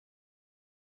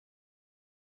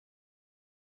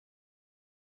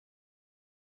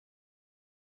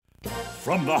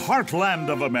From the heartland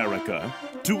of America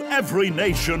to every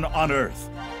nation on earth,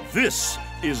 this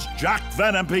is Jack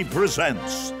Van Impe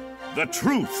Presents The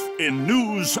Truth in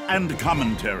News and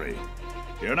Commentary.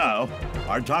 Here now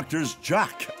are Doctors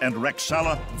Jack and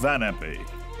Rexella Van Impe.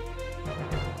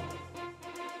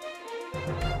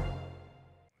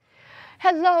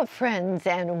 Hello, friends,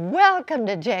 and welcome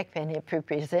to Jack Van Impe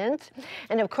Presents.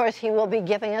 And of course, he will be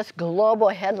giving us global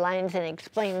headlines and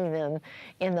explaining them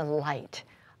in the light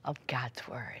of God's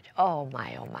Word. Oh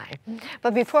my, oh my.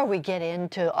 But before we get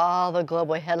into all the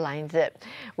global headlines that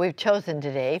we've chosen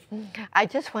today, I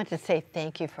just want to say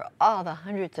thank you for all the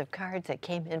hundreds of cards that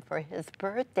came in for his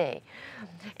birthday.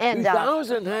 And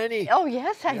 2,000, honey. Oh,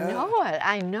 yes, I know it.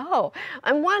 I know.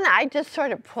 And one I just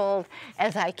sort of pulled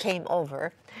as I came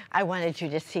over. I wanted you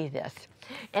to see this.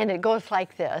 And it goes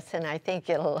like this, and I think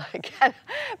it'll kind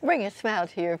of bring a smile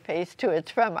to your face, too. It's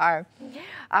from our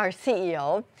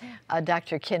CEO,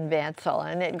 Dr. Ken Bansel,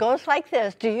 and it goes like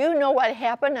this. Do you know what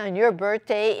happened on your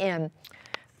birthday in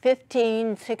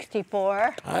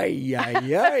 1564? Ay,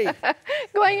 ay, ay.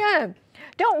 Going on.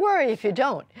 Don't worry if you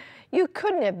don't. You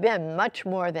couldn't have been much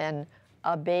more than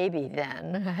a baby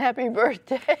then. Happy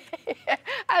birthday.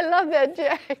 I love that,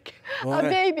 Jack. What? A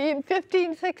baby in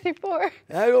 1564.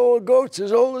 That old goat's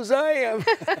as old as I am.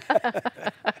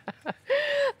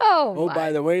 Oh, my.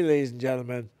 By the way, ladies and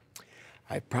gentlemen,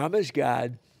 I promised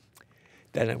God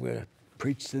that I'm going to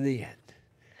preach to the end.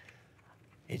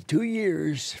 In 2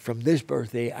 years from this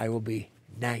birthday, I will be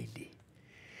 90.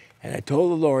 And I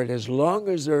told the Lord, as long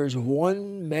as there's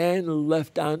one man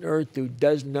left on earth who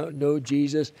does not know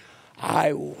Jesus,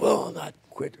 I will not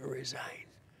quit or resign.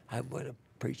 I'm going to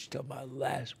preach till my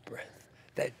last breath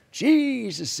that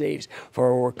Jesus saves.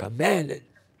 For we're commanded,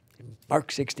 in Mark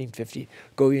 16:15,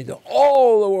 go into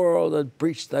all the world and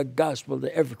preach the gospel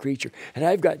to every creature. And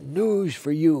I've got news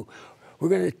for you. We're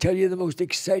going to tell you the most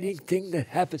exciting thing that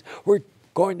happens. We're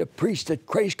going to preach that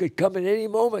Christ could come at any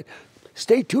moment.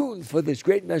 Stay tuned for this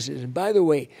great message. And by the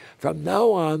way, from now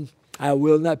on, I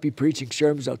will not be preaching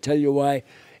sermons. I'll tell you why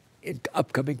in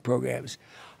upcoming programs.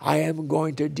 I am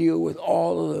going to deal with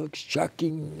all of the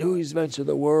shocking news events of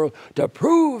the world to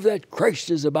prove that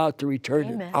Christ is about to return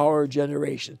in our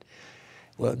generation.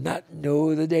 We'll not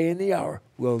know the day and the hour.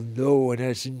 We'll know when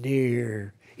it's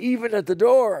near, even at the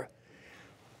door.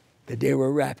 The day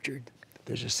we're raptured.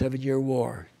 There's a 7-year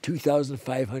war,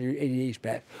 2,580 days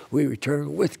past. We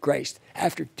return with Christ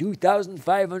after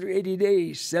 2,580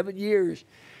 days, 7 years,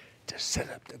 to set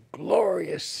up the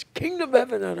glorious kingdom of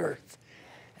heaven on earth.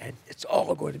 And it's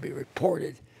all going to be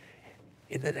reported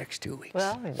in the next 2 weeks.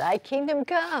 Well, thy kingdom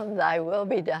come, thy will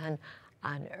be done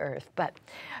on earth. But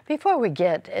before we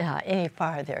get any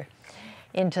farther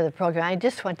into the program, I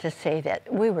just want to say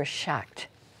that we were shocked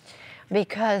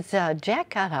because Jack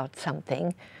got out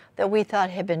something that we thought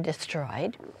had been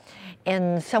destroyed,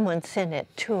 and someone sent it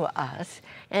to us,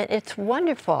 and it's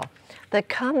wonderful. The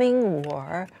Coming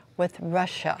War with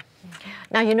Russia.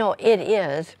 Now, you know, it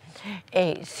is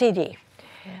a CD,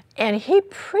 and he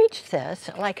preached this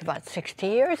like about 60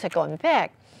 years ago. In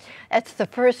fact, that's the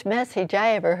first message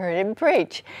I ever heard him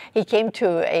preach. He came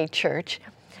to a church,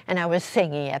 and I was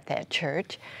singing at that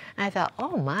church, and I thought,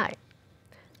 oh my,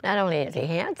 not only is he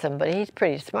handsome, but he's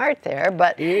pretty smart there.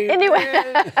 But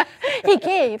anyway, he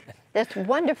gave this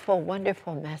wonderful,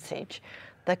 wonderful message,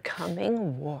 the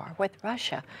coming war with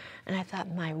Russia. And I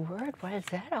thought, my word, what is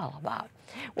that all about?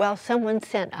 Well, someone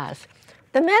sent us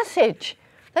the message,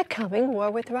 the coming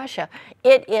war with Russia.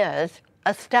 It is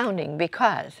astounding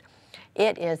because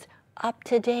it is up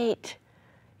to date.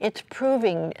 It's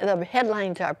proving, the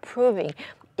headlines are proving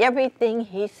everything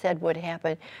he said would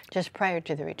happen just prior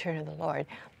to the return of the Lord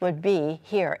would be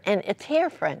here. And it's here,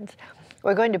 friends.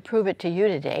 We're going to prove it to you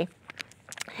today.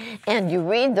 And you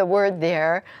read the word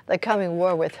there, the coming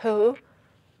war with who?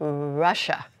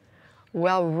 Russia.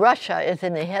 Well, Russia is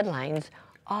in the headlines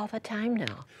all the time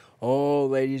now. Oh,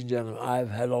 ladies and gentlemen, I've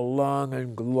had a long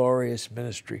and glorious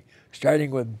ministry,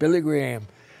 starting with Billy Graham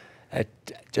at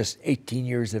just 18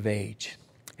 years of age.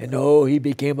 And oh, he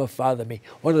became a father to me,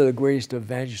 one of the greatest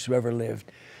evangelists who ever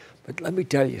lived. But let me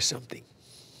tell you something.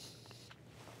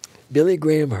 Billy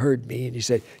Graham heard me and he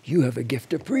said, you have a gift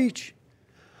to preach.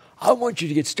 I want you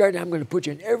to get started. I'm going to put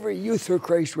you in every Youth for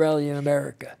Christ rally in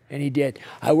America. And he did.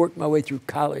 I worked my way through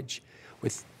college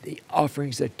with the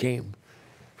offerings that came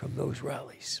from those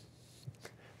rallies.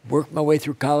 Worked my way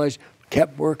through college,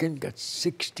 kept working, got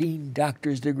 16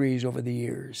 doctor's degrees over the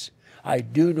years. I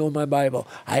do know my Bible.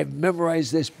 I've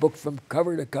memorized this book from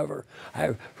cover to cover.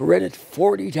 I've read it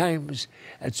 40 times,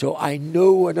 and so I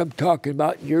know what I'm talking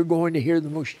about. You're going to hear the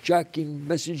most shocking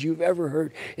message you've ever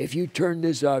heard. If you turn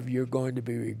this off, you're going to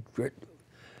be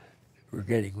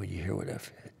regretting when you hear what I've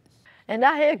said. And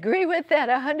I agree with that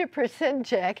 100%,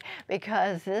 Jack,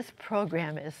 because this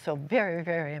program is so very,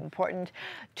 very important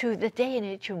to the day and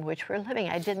age in which we're living.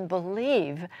 I didn't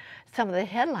believe some of the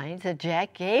headlines that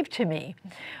Jack gave to me.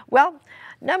 Well,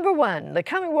 number one, the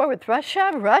coming war with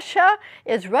Russia.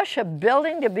 Is Russia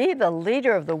building to be the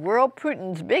leader of the world?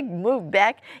 Putin's big move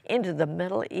back into the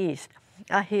Middle East.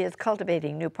 He is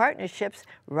cultivating new partnerships.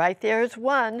 Right there's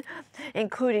one,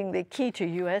 including the key to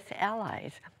U.S.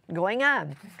 allies. Going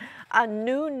on, a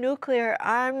new nuclear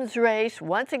arms race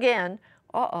once again.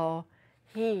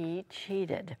 He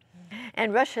cheated.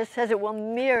 And Russia says it will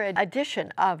mirror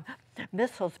addition of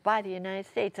missiles by the United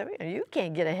States. I mean, you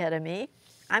can't get ahead of me.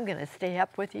 I'm going to stay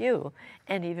up with you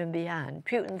and even beyond.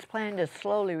 Putin's plan to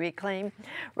slowly reclaim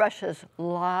Russia's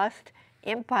lost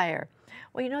empire.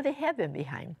 Well, you know, they have been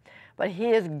behind, but he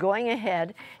is going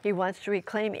ahead. He wants to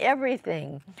reclaim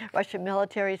everything. Russian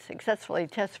military successfully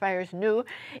test fires new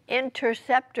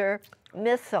interceptor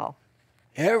missile.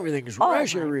 Everything's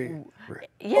Russia.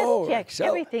 Yes, Jack,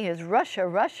 everything is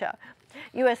Russia.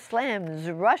 U.S. slams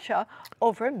Russia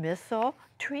over missile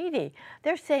treaty.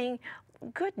 They're saying,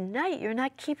 good night, you're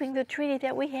not keeping the treaty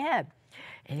that we had.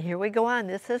 And here we go on.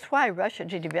 This is why Russia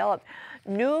to develop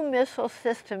new missile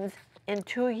systems in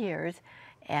 2 years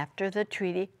after the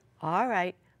treaty. All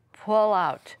right, pull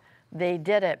out. They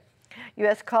did it.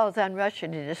 U.S. calls on Russia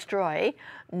to destroy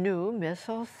new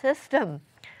missile system.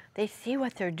 They see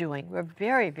what they're doing. We're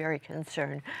very, very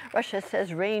concerned. Russia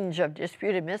says range of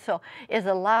disputed missile is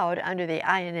allowed under the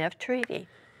INF treaty.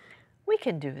 We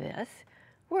can do this.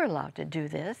 We're allowed to do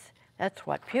this. That's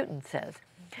what Putin says.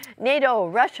 NATO,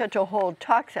 Russia to hold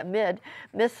talks amid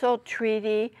missile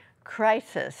treaty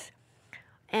crisis.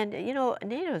 And, you know,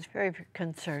 NATO is very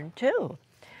concerned, too.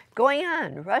 Going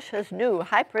on, Russia's new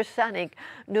hypersonic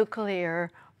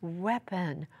nuclear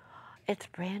weapon. It's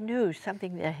brand new,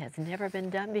 something that has never been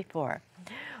done before.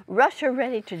 Russia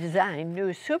ready to design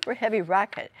new super heavy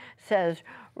rocket, says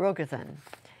Rogozin.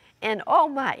 And oh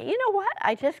my, you know what?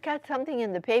 I just got something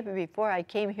in the paper before I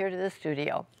came here to the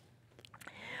studio.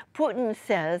 Putin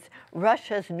says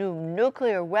Russia's new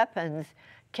nuclear weapons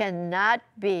cannot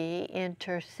be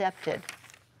intercepted.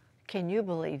 Can you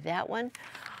believe that one?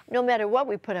 No matter what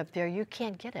we put up there, you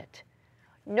can't get it.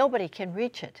 Nobody can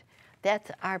reach it.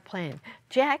 That's our plan.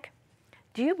 Jack,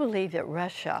 do you believe that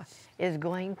Russia is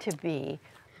going to be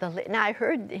the... Now, I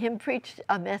heard him preach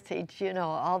a message, you know,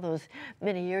 all those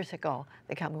many years ago,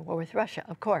 the coming war with Russia,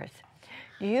 of course.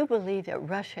 Do you believe that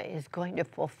Russia is going to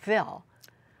fulfill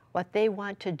what they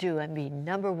want to do and be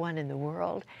 #1 in the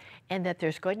world, and that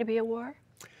there's going to be a war?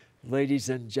 Ladies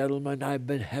and gentlemen, I've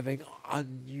been having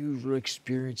unusual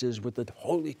experiences with the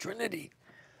Holy Trinity.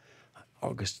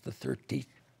 August the 13th,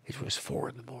 it was 4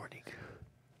 in the morning.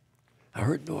 I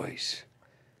heard noise.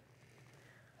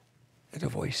 And a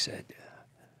voice said,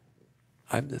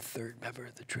 I'm the third member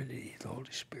of the Trinity, the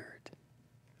Holy Spirit.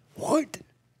 What?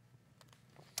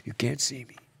 You can't see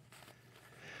me.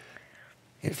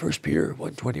 In 1 Peter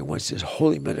 1:21 says,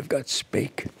 holy men of God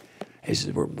spake as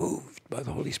they were moved by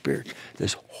the Holy Spirit.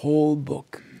 This whole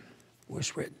book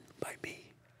was written by me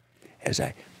as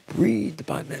I breathed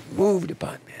upon men, moved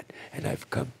upon men, and I've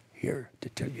come here to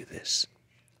tell you this.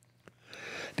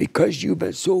 Because you've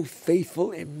been so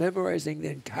faithful in memorizing the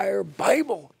entire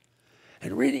Bible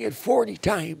and reading it 40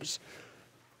 times,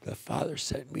 the Father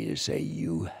sent me to say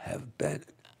you have been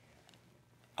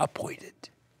appointed.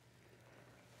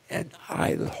 And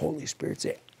I, the Holy Spirit,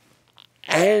 say,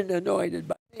 and anointed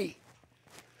by me,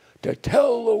 to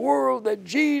tell the world that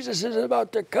Jesus is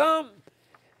about to come.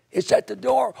 It's at the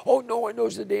door. Oh, no one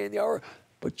knows the day and the hour,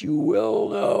 but you will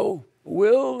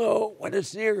know when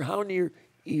it's near, how near,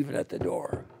 even at the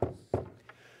door.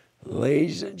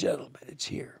 Ladies and gentlemen, it's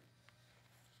here.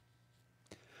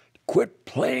 Quit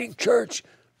playing church.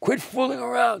 Quit fooling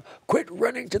around. Quit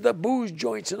running to the booze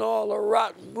joints and all the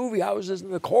rotten movie houses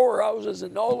and the core houses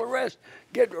and all the rest.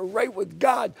 Get right with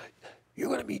God. You're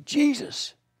going to meet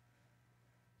Jesus.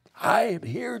 I am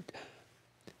here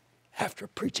after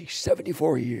preaching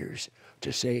 74 years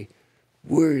to say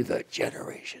we're the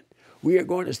generation. We are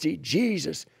going to see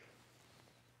Jesus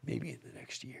maybe in the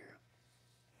next year.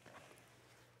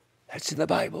 That's in the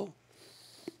Bible.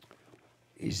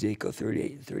 Ezekiel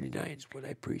 38 and 39 is what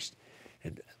I preached.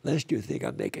 And lest you think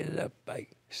I'm making it up by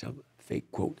some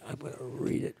fake quote, I'm going to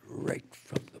read it right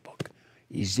from the book.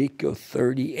 Ezekiel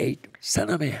 38, Son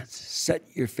of man, set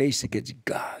your face against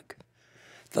Gog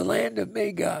the land of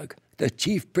Magog, the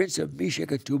chief prince of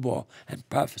Meshech and Tubal, and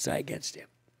prophesy against him.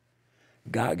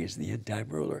 Gog is the end-time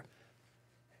ruler.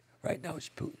 Right now it's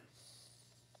Putin.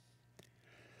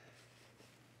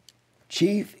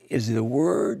 Chief is the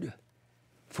word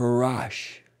for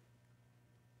Rosh.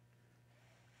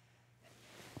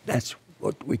 That's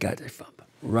what we got it from.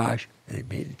 Rosh, and they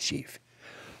made it chief.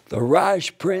 The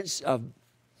Rosh prince of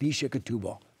Meshech and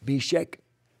Tubal. Meshech,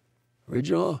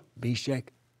 original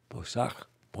Meshech, Mosach,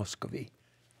 Muscovy,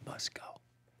 Moscow.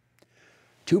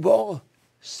 Tubal,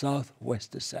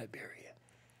 southwest of Siberia.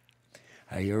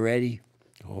 Are you ready?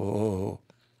 Oh.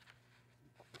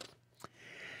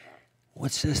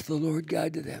 What says the Lord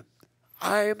God to them?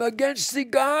 I am against thee,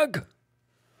 Gog,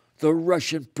 the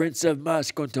Russian prince of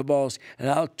Moscow and Tubal, and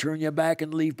I'll turn you back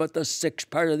and leave but the sixth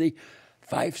part of thee.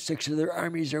 5/6 of their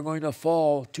armies are going to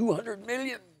fall. 200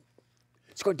 million.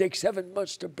 It's going to take 7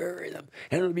 months to bury them.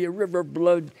 And it'll be a river of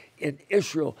blood in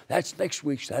Israel. That's next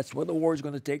week. That's when the war is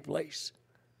going to take place.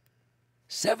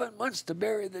 7 months to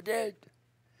bury the dead.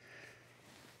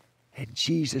 And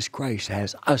Jesus Christ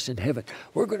has us in heaven.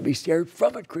 We're going to be scared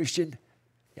from it, Christian.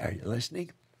 Are you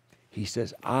listening? He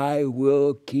says, I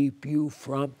will keep you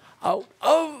from out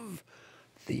of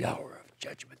the hour of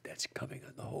judgment that's coming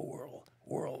on the whole world.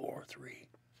 World War III.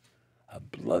 A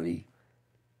bloody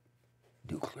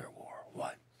nuclear war.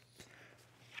 What?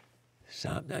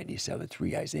 Psalm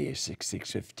 97:3, Isaiah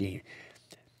 6:15,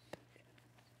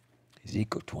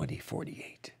 Ezekiel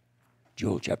 20:48,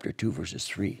 Joel chapter 2, verses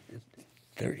 3 and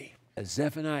 30,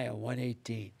 Zephaniah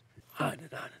 1:18, on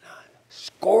and on and on.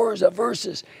 Scores of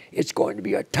verses. It's going to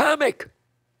be atomic.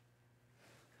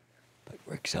 But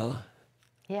Rexella,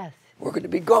 Yes. we're going to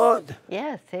be gone.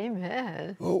 Yes,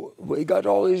 amen. Oh, we got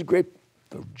all these great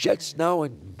jets now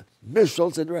and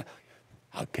missiles and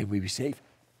how can we be safe?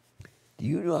 Do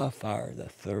you know how far the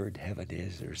third heaven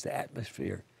is? There's the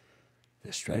atmosphere,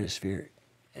 the stratosphere,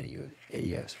 and the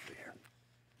eosphere.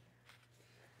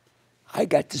 I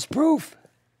got this proof.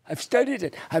 I've studied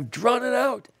it. I've drawn it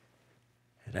out.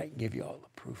 And I can give you all the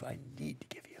proof I need to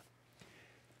give you.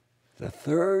 The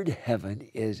third heaven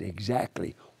is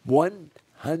exactly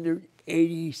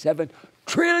 187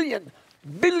 trillion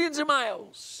billions of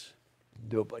miles.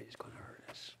 Nobody's going to hurt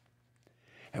us.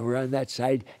 And we're on that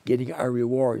side getting our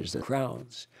rewards, the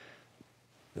crowns,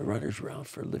 the runner's round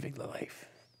for living the life,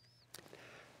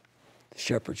 the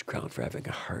shepherd's crown for having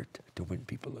a heart to win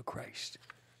people to Christ,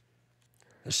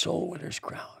 the soul winner's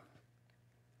crown.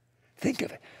 Think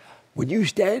of it. When you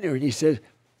stand there and he says,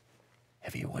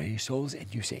 have you won any souls?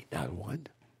 And you say, not one.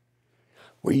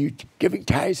 Were you giving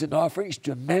tithes and offerings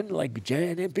to men like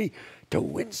Jan Impe to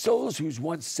win souls who's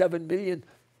won 7 million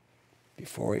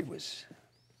before he was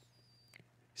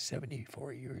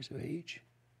 74 years of age?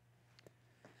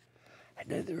 And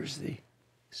then there's the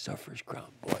sufferer's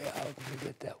crown. Boy, I'll never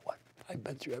get that one. I've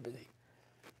been through everything.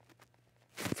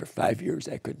 For 5 years,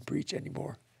 I couldn't preach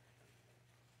anymore.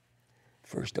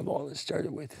 First of all, it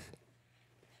started with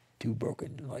 2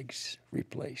 broken legs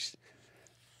replaced.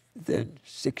 Then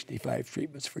 65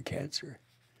 treatments for cancer.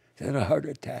 Then a heart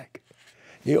attack.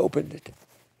 They opened it.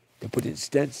 They put in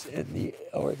stents and the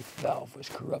aortic valve was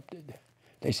corrupted.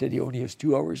 They said he only has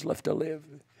 2 hours left to live.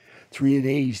 3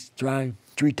 days,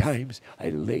 3 times I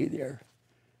lay there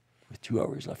with 2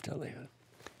 hours left to live.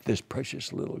 This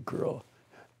precious little girl,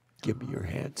 give me your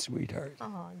hand, sweetheart.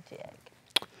 Oh, Jack.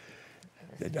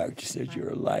 The doctor said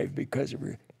you're alive because of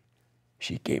her.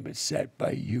 She came and sat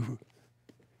by you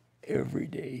every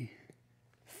day,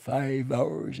 5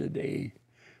 hours a day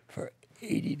for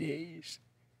 80 days.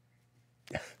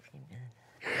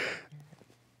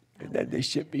 And then they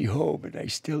shipped me home, and I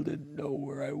still didn't know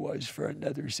where I was for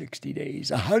another 60 days.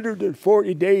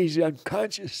 140 days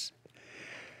unconscious.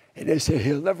 And they said,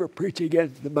 he'll never preach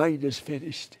again. The mind is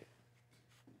finished.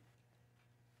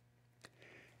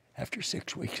 After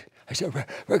 6 weeks, I said,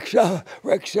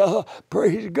 Rexella,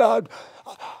 praise God.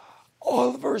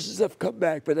 All the verses have come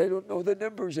back, but I don't know the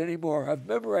numbers anymore. I've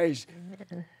memorized,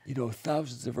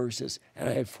 thousands of verses, and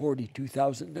I had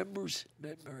 42,000 numbers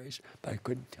memorized, but I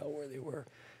couldn't tell where they were.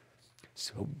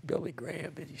 So Billy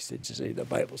Graham, and he said, just say the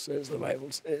Bible says, the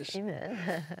Bible says.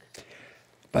 Amen.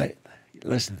 But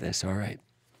listen to this, all right?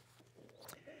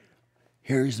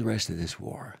 Here's the rest of this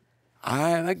war.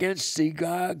 I'm against thee,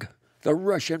 Gog, the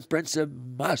Russian prince of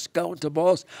Moscow and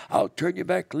Tubal. I'll turn you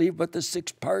back, leave but the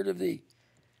sixth part of thee.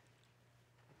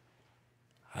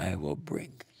 I will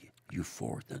bring you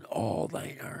forth in all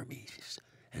thine armies,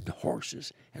 and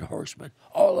horses and horsemen,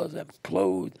 all of them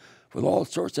clothed with all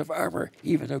sorts of armor,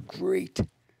 even a great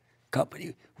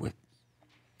company with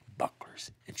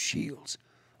bucklers and shields,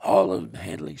 all of them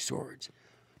handling swords.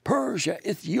 Persia,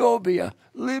 Ethiopia,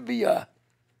 Libya,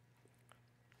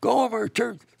 Gomer,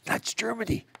 that's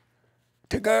Germany.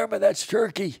 Tagarma, that's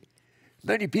Turkey.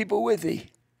 Many people with thee.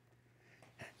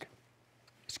 And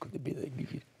it's going to be the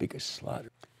biggest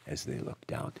slaughter as they look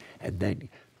down. And then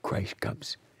Christ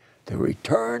comes. The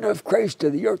return of Christ to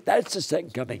the earth, that's the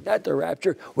second coming, not the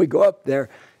rapture. We go up there.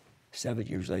 7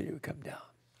 years later, we come down.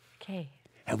 Okay.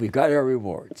 And we've got our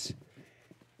rewards.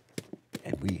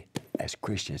 And we, as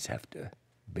Christians, have to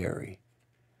bury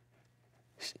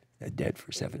the dead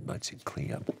for 7 months and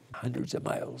clean up hundreds of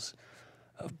miles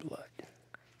of blood.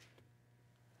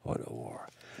 What a war.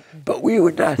 But we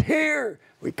were not here.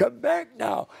 We come back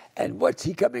now. And what's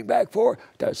he coming back for?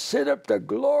 To set up the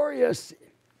glorious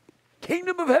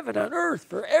kingdom of heaven on earth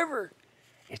forever.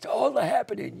 It's all to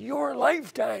happen in your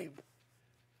lifetime.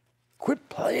 Quit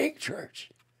playing church.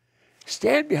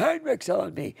 Stand behind Rexel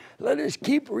and me. Let us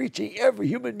keep reaching every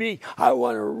human being. I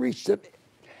want to reach them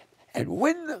and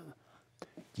win them.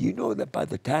 Do you know that by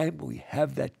the time we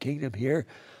have that kingdom here,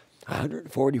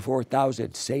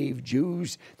 144,000 saved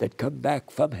Jews that come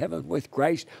back from heaven with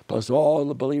Christ, plus all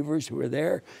the believers who are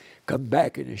there, come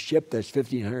back in a ship that's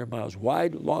 1,500 miles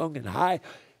wide, long, and high,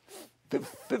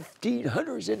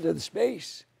 1,500s into the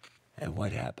space. And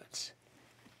what happens?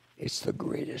 It's the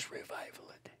greatest revival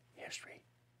in history.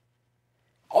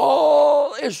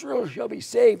 All Israel shall be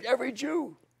saved, every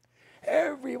Jew.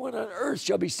 Everyone on earth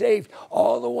shall be saved.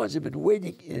 All the ones who have been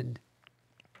waiting in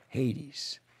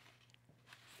Hades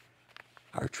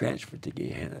are transferred to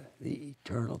Gehenna, the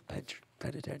eternal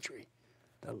penitentiary,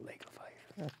 the lake of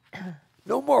fire.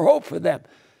 No more hope for them,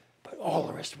 but all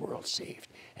the rest of the world saved.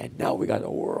 And now we got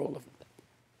a world of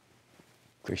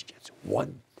Christians,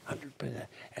 100%, and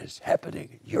it's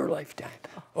happening in your lifetime.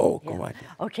 Oh, go on.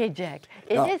 Okay, Jack,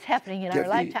 it is happening in our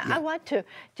lifetime. Yeah. I want to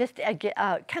just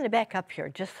kind of back up here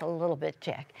just a little bit,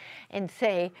 Jack, and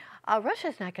say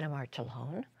Russia's not going to march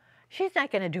alone. She's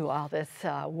not going to do all this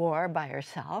war by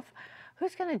herself.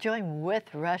 Who's going to join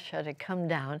with Russia to come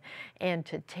down and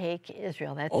to take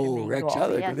Israel? That's their main Rex, goal.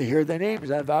 they're going to hear the names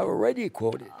I've already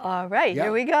quoted. All right,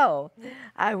 Here we go.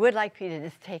 I would like for you to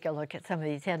just take a look at some of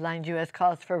these headlines. U.S.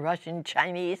 calls for Russian,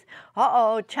 Chinese.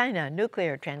 China,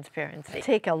 nuclear transparency.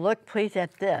 Take a look, please,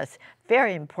 at this.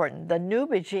 Very important. The new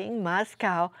Beijing,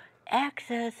 Moscow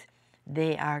axis.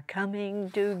 They are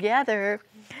coming together.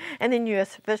 And then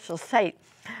U.S. officials cite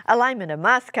alignment of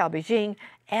Moscow, Beijing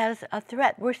as a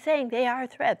threat. We're saying they are a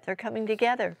threat. They're coming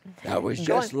together. That was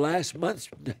just last month's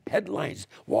headlines,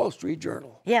 Wall Street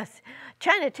Journal. Yes.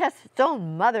 China tests its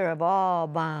own mother of all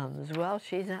bombs. Well,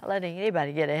 she's not letting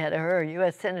anybody get ahead of her.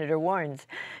 U.S. Senator warns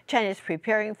China's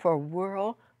preparing for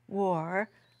World War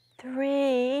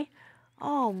III.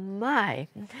 Oh, my.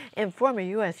 And former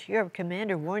U.S. Europe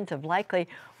commander warns of likely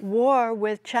war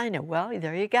with China. Well,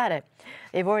 there you got it.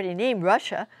 They've already named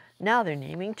Russia. Now they're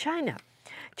naming China.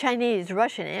 Chinese,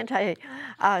 Russian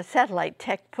anti-satellite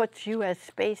tech puts U.S.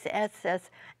 space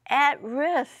assets at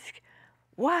risk.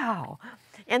 Wow.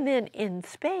 And then in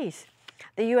space,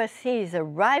 the U.S. sees a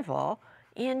rival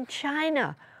in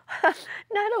China.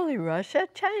 Not only Russia,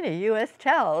 China. U.S.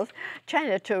 tells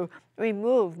China to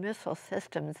remove missile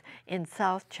systems in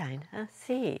South China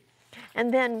Sea.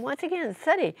 And then once again,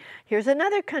 study. Here's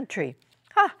another country.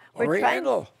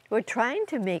 We're trying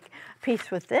to make peace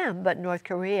with them, but North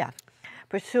Korea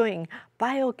pursuing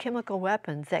biochemical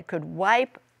weapons that could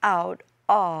wipe out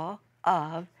all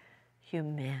of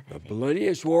humanity. The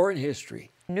bloodiest war in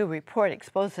history. New report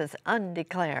exposes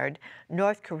undeclared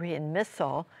North Korean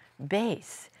missile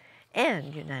base.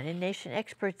 And United Nations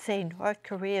experts say North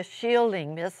Korea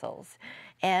shielding missiles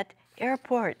at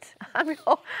airports. I mean,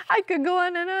 I could go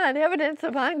on and on. Evidence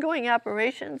of ongoing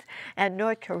operations at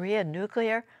North Korea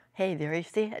nuclear. Hey, there you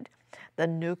see it. The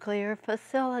nuclear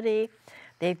facility.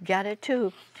 They've got it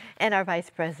too. And our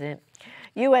Vice President,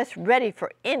 U.S. ready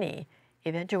for any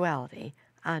eventuality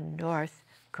on North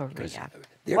Korea.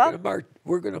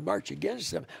 We're going to march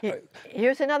against them.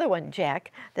 Here's another one,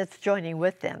 Jack, that's joining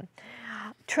with them.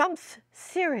 Trump's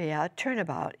Syria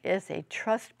turnabout is a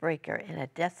trust breaker and a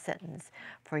death sentence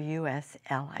for U.S.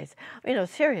 allies. You know,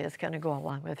 Syria is going to go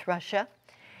along with Russia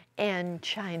and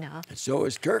China. And so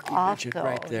is Turkey, mentioned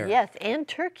right there. Yes, and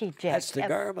Turkey, Jack. That's the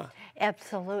Dharma.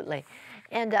 Absolutely.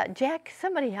 And Jack,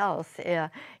 somebody else,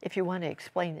 if you want to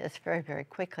explain this very, very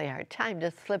quickly, our time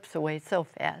just slips away so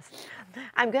fast.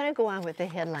 I'm going to go on with the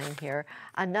headline here,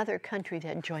 another country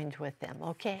that joins with them,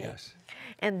 okay? Yes.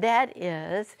 And that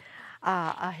is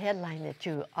a headline that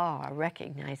you are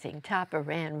recognizing. Top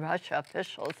Iran-Russia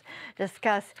officials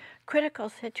discuss critical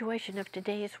situation of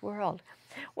today's world.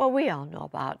 Well, we all know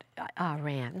about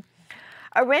Iran.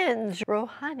 Iran's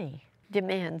Rouhani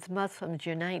demands Muslims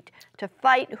unite to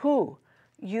fight who?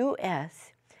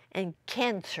 U.S. and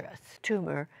cancerous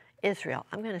tumor Israel.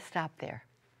 I'm going to stop there.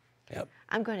 Yep.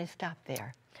 I'm going to stop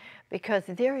there because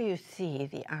there you see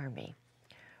the army.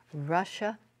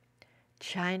 Russia,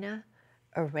 China,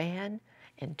 Iran,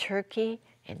 and Turkey,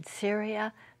 and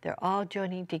Syria, they're all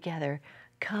joining together,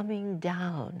 coming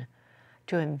down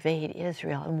to invade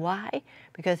Israel. And why?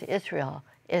 Because Israel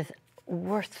is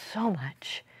worth so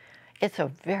much. It's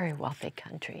a very wealthy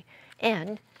country.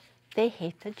 And they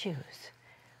hate the Jews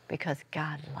because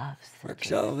God loves the Jews.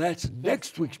 So that's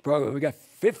next week's program. We got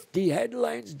 50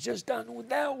 headlines just on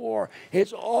that war.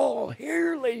 It's all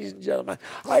here, ladies and gentlemen.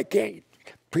 I can't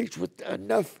preach with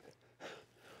enough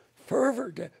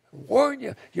fervor to warn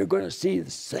you. You're going to see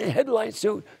the same headline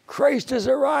soon. Christ has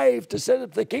arrived to set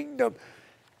up the kingdom.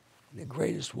 The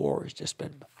greatest war has just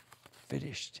been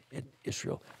finished in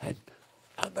Israel, and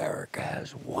America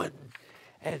has won.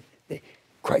 And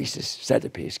Christ has set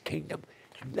up his kingdom,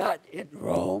 not in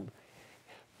Rome.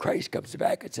 Christ comes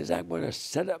back and says, I'm going to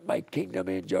set up my kingdom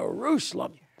in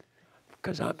Jerusalem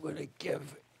because I'm going to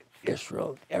give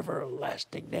Israel an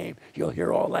everlasting name. You'll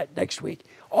hear all that next week,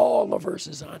 all the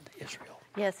verses on Israel.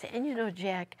 Yes, and you know,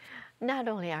 Jack, not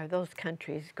only are those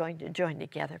countries going to join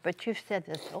together, but you've said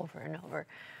this over and over.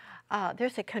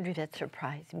 There's a country that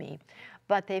surprised me,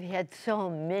 but they've had so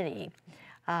many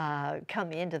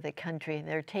come into the country and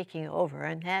they're taking over,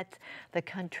 and that's the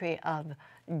country of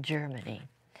Germany.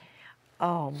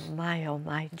 Oh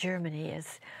my, Germany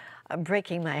is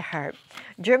breaking my heart.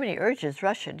 Germany urges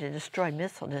Russia to destroy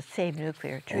missiles to save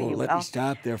nuclear treaty. Oh, let me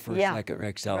stop there for a second,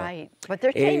 Rexella. Right, but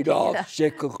they're changing Adolf it.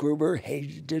 Schicklgruber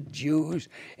hated the Jews,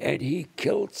 and he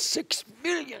killed 6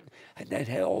 million, and then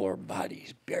had all their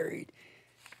bodies buried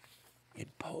in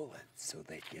Poland, so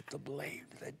they get the blame.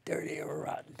 The dirty,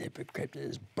 rotten hypocrite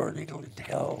is burning in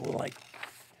hell like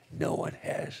no one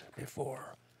has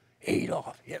before.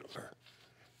 Adolf Hitler,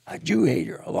 a Jew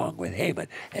hater, along with Haman.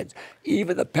 And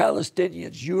even the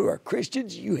Palestinians, you are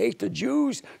Christians, you hate the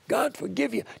Jews, God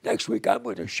forgive you. Next week, I'm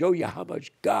going to show you how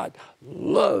much God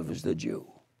loves the Jew.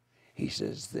 He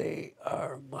says, they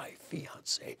are my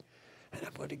fiancé, and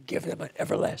I'm going to give them an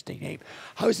everlasting name.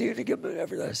 How's he going to give them an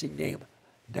everlasting name?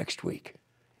 Next week,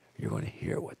 you're going to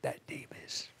hear what that name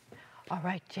is. All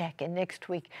right, Jack, and next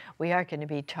week we are going to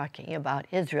be talking about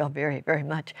Israel very, very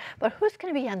much. But who's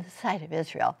going to be on the side of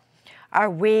Israel? Are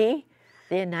we,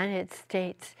 the United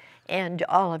States, and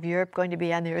all of Europe going to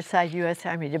be on their side, U.S.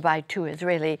 Army, to buy 2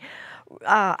 Israeli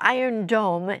Iron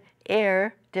Dome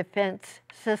air defense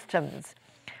systems?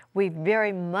 We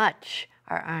very much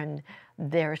are on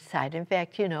their side. In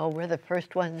fact, you know, we're the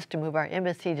first ones to move our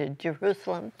embassy to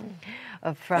Jerusalem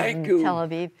from Tel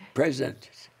Aviv. President.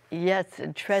 Yes,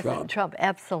 President Trump,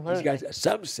 absolutely. He's got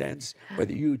some sense,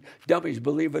 whether you dummies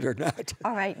believe it or not.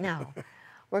 All right, now,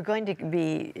 we're going to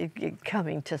be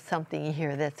coming to something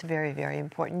here that's very, very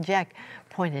important. Jack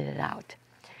pointed it out.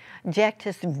 Jack,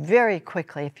 just very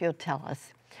quickly, if you'll tell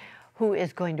us who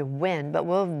is going to win, but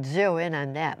we'll zero in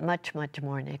on that much, much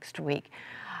more next week.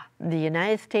 The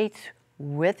United States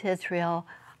with Israel,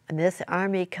 and this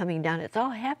army coming down, it's all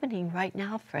happening right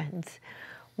now, friends.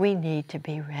 We need to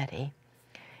be ready.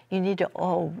 You need to,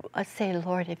 say,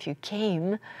 Lord, if you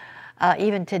came,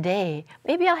 even today,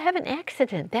 maybe I'll have an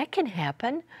accident. That can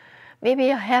happen.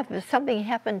 Maybe I'll have something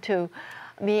happen to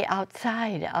me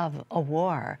outside of a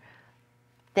war.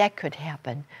 That could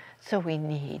happen. So we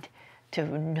need to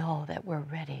know that we're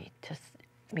ready to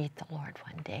meet the Lord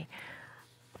one day.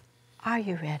 Are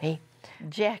you ready?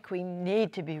 Jack, we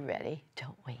need to be ready,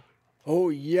 don't we? Oh,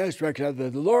 yes, Rex.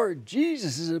 The Lord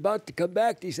Jesus is about to come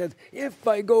back. He said, if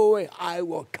I go away, I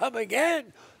will come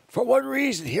again. For one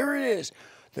reason, here it is.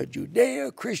 The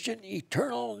Judeo-Christian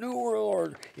eternal New World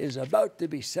Order is about to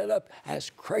be set up as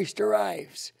Christ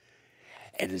arrives.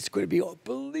 And it's going to be all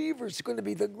believers. It's going to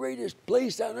be the greatest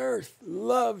place on earth.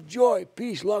 Love, joy,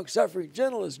 peace, long-suffering,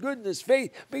 gentleness, goodness,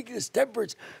 faith, meekness,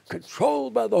 temperance,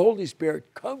 controlled by the Holy Spirit.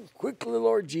 Come quickly,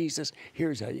 Lord Jesus.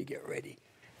 Here's how you get ready.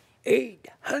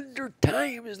 800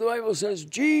 times the Bible says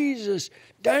Jesus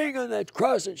dying on that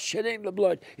cross and shedding the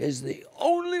blood is the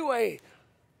only way.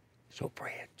 So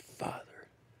pray it, Father.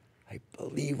 I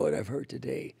believe what I've heard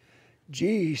today.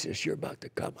 Jesus, you're about to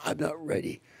come. I'm not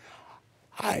ready.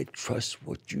 I trust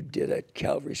what you did at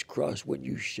Calvary's cross when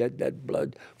you shed that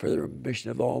blood for the remission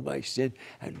of all my sin.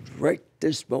 And right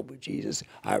this moment, Jesus,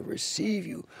 I receive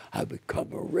you. I become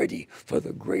ready for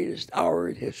the greatest hour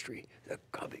in history, the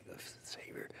coming of the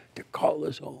Savior, to call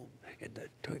us home in the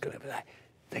twinkling of an eye.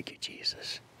 Thank you,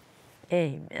 Jesus.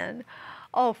 Amen.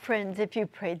 Oh, friends, if you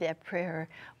prayed that prayer,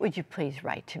 would you please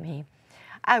write to me?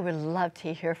 I would love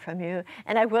to hear from you,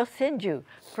 and I will send you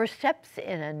for steps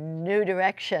in a new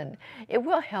direction. It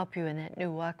will help you in that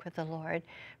new walk with the Lord.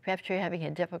 Perhaps you're having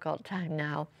a difficult time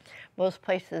now. Most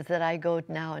places that I go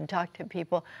now and talk to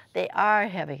people, they are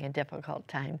having a difficult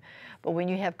time. But when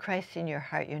you have Christ in your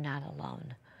heart, you're not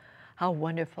alone. How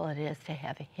wonderful it is to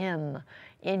have Him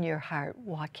in your heart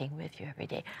walking with you every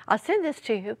day. I'll send this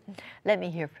to you. Let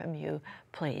me hear from you,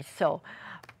 please. So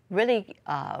really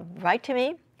write to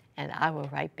me, and I will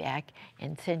write back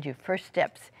and send you First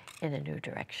Steps in a New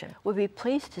Direction. We'll be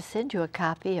pleased to send you a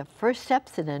copy of First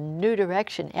Steps in a New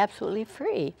Direction, absolutely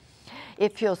free,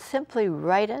 if you'll simply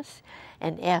write us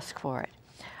and ask for it.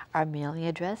 Our mailing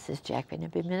address is Jack Van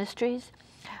Impe Ministries,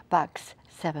 Box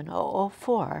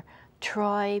 7004,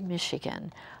 Troy,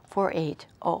 Michigan,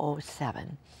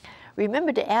 48007.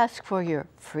 Remember to ask for your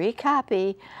free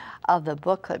copy of the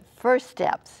booklet First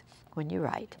Steps when you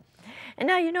write. And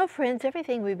now, you know, friends,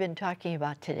 everything we've been talking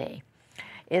about today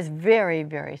is very,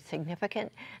 very significant,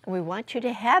 and we want you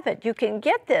to have it. You can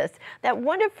get this, that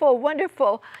wonderful,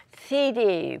 wonderful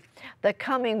CD, The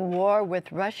Coming War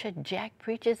with Russia. Jack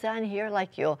preaches on here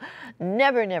like you'll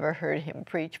never heard him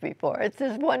preach before. It's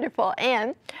just wonderful.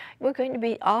 And we're going to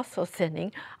be also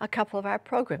sending a couple of our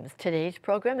programs, today's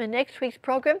program and next week's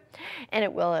program, and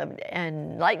it will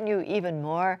enlighten you even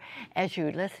more as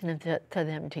you listen to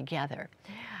them together.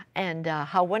 And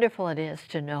how wonderful it is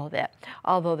to know that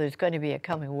although there's going to be a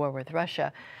coming war with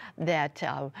Russia, that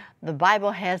the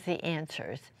Bible has the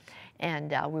answers.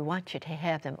 And we want you to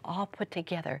have them all put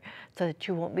together so that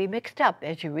you won't be mixed up.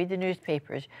 As you read the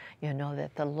newspapers, you know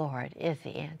that the Lord is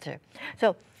the answer.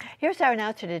 So here's our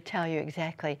announcer to tell you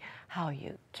exactly how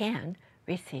you can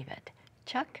receive it.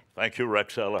 Chuck? Thank you,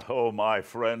 Rexella. Oh, my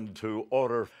friend, to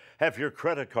order, have your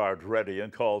credit card ready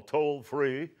and call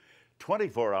toll-free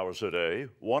 24 hours a day,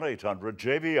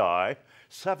 1-800-JVI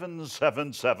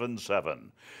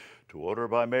 7777. To order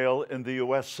by mail in the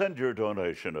U.S., send your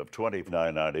donation of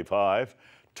 $29.95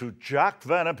 to Jack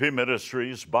Van Impe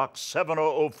Ministries, Box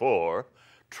 7004,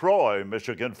 Troy,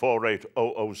 Michigan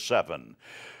 48007.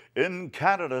 In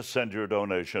Canada, send your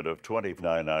donation of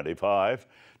 $29.95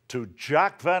 to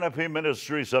Jack Van Impe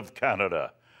Ministries of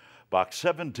Canada, Box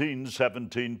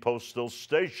 1717, Postal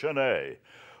Station A,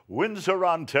 Windsor,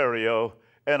 Ontario,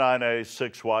 NINA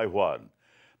 6Y1.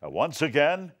 Now, once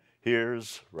again,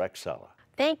 here's Rexella.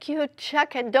 Thank you,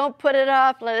 Chuck, and don't put it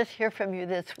off. Let us hear from you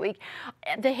this week.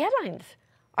 The headlines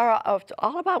are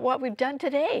all about what we've done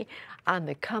today on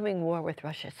the coming war with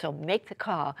Russia. So make the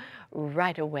call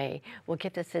right away. We'll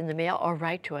get this in the mail, or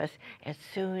write to us as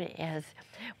soon as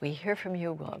we hear from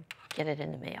you. We'll get it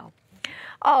in the mail.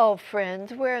 Oh,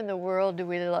 friends, where in the world do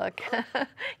we look?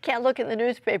 Can't look in the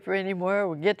newspaper anymore.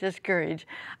 We'll get discouraged.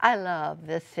 I love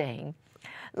this saying.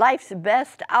 Life's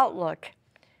best outlook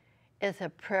is a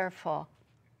prayerful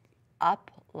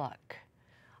uplook.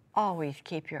 Always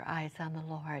keep your eyes on the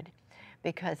Lord,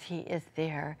 because He is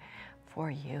there for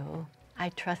you. I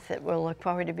trust that we'll look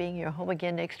forward to being your home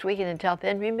again next week. And until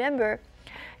then, remember,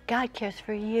 God cares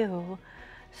for you.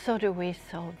 So do we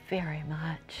so very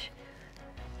much.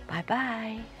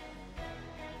 Bye-bye.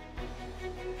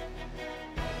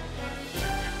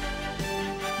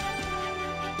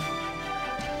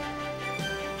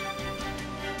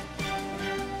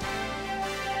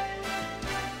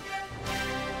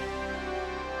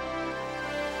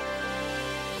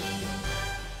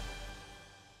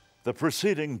 The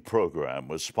preceding program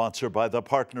was sponsored by the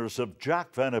partners of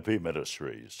Jack Van Impe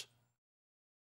Ministries.